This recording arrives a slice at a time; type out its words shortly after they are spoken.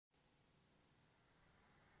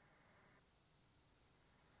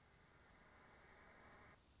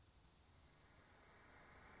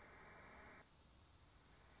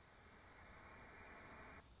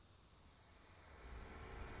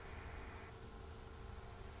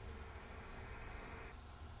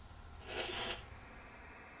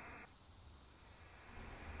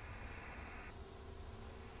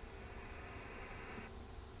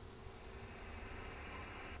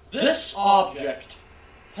This object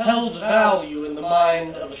held value in the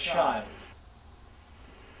mind of a child.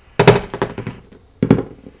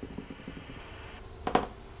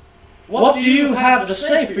 What do you have to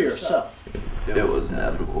say for yourself? It was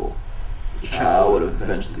inevitable. The child would have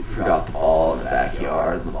eventually forgot the ball in the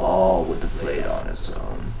backyard, and the ball would deflate on its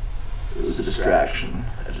own. It was a distraction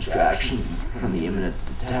from the imminent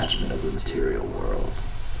detachment of the material world.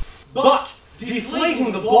 But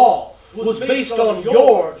deflating the ball was based on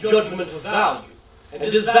your judgment of value. And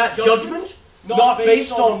is that judgment not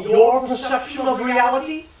based on your perception of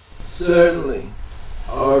reality? Certainly.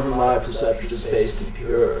 However, my perception is based in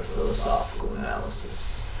pure philosophical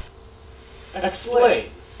analysis. Explain.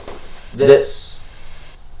 This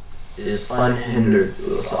is unhindered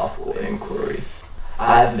philosophical inquiry.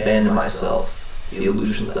 I have abandoned myself the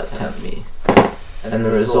illusions that tempt me, and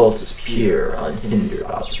the result is pure, unhindered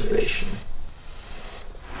observation.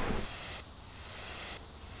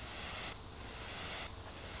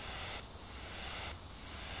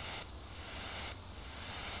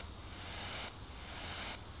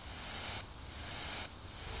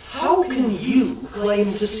 How can you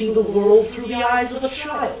claim to see the world through the eyes of a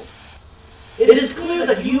child? It is clear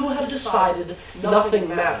that you have decided nothing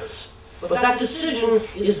matters, but that decision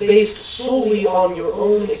is based solely on your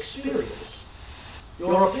own experience.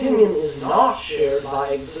 Your opinion is not shared by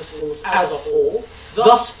existence as a whole,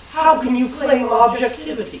 thus how can you claim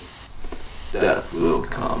objectivity? Death will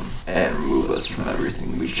come and remove us from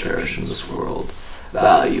everything we cherish in this world.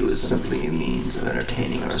 Value is simply a means of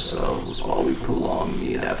entertaining ourselves while we prolong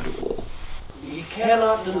the inevitable. We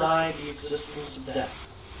cannot deny the existence of death.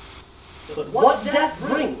 But what death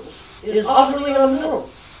brings is utterly unknown.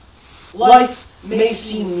 Life may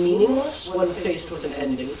seem meaningless when faced with an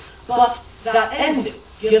ending, but that ending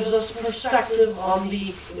gives us perspective on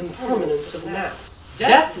the impermanence of now.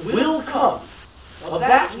 Death will come. Of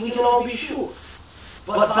that we can all be sure.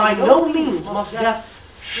 But by no means must death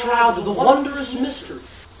shroud the wondrous mystery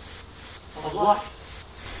of life.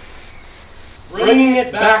 Bringing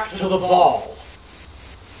it back to the ball.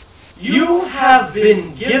 You have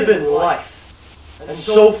been given life, and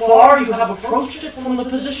so far you have approached it from the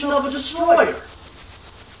position of a destroyer.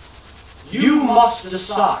 You must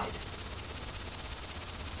decide.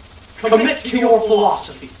 Commit to your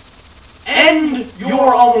philosophy. End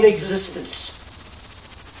your own existence.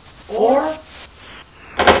 Or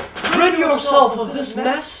rid yourself of this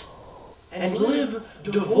mess and live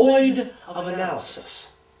devoid of analysis.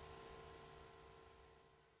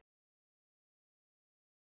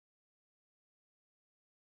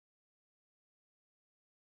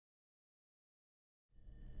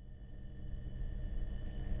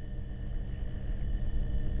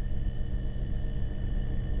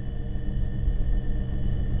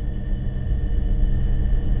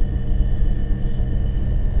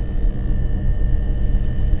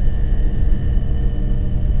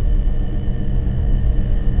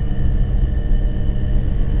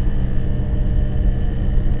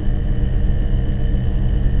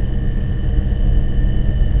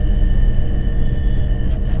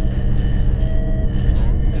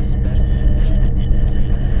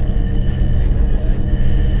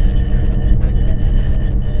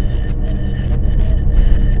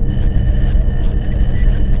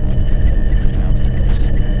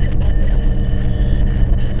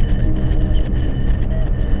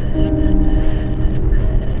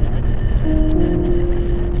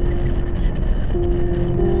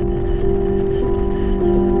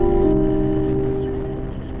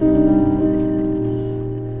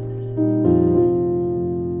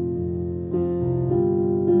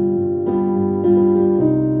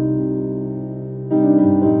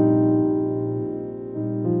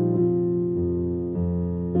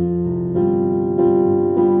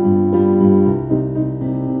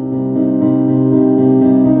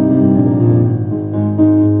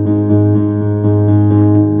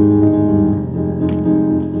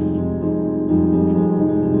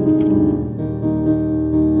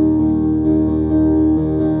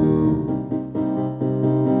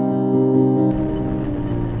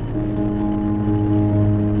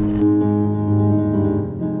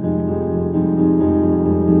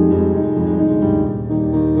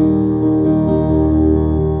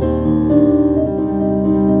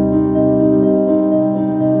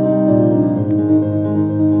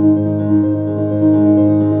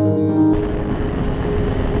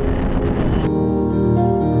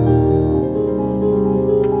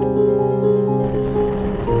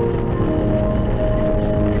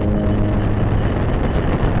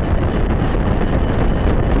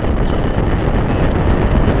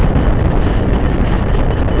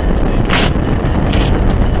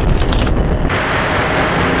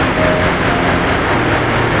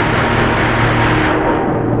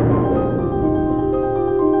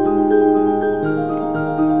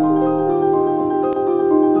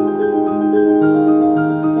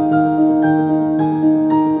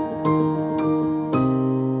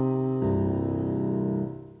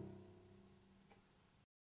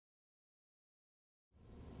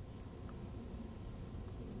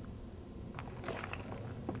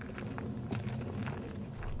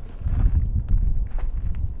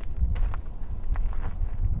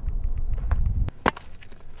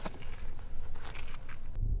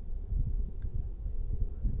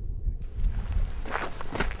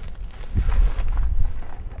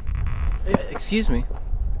 Excuse me.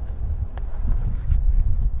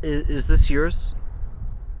 Is this yours?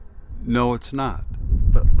 No, it's not.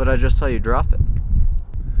 But I just saw you drop it.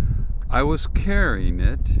 I was carrying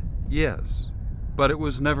it, yes, but it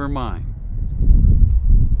was never mine.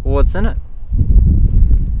 What's in it?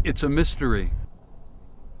 It's a mystery.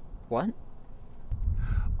 What?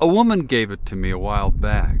 A woman gave it to me a while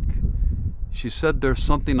back. She said there's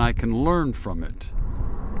something I can learn from it.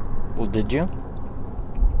 Well, did you?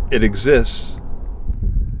 It exists.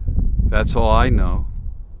 That's all I know.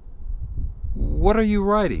 What are you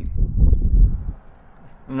writing?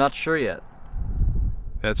 I'm not sure yet.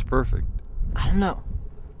 That's perfect. I don't know.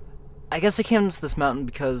 I guess I came to this mountain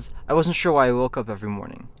because I wasn't sure why I woke up every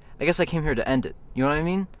morning. I guess I came here to end it, you know what I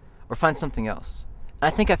mean? Or find something else.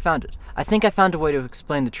 And I think I found it. I think I found a way to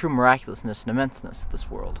explain the true miraculousness and immenseness of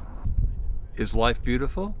this world. Is life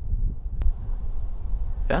beautiful?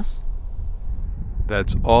 Yes?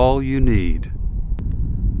 That's all you need.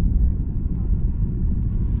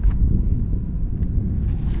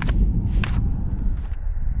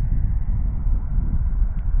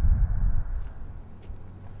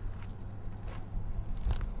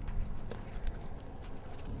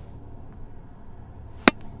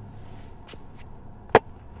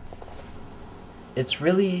 It's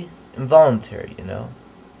really involuntary, you know?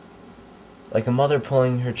 Like a mother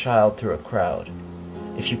pulling her child through a crowd.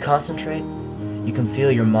 If you concentrate, you can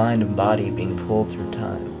feel your mind and body being pulled through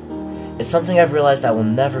time. It's something I've realized I will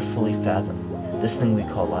never fully fathom, this thing we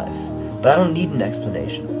call life. But I don't need an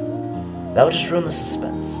explanation. That would just ruin the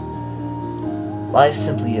suspense. Life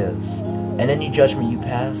simply is, and any judgment you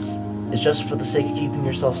pass is just for the sake of keeping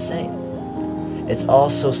yourself sane. It's all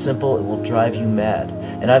so simple it will drive you mad,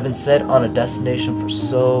 and I've been set on a destination for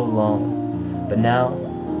so long, but now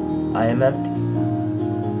I am empty.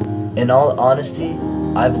 In all honesty,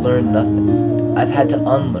 I've learned nothing. I've had to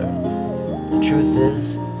unlearn. The truth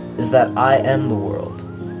is that I am the world,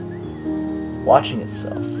 watching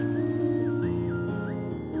itself.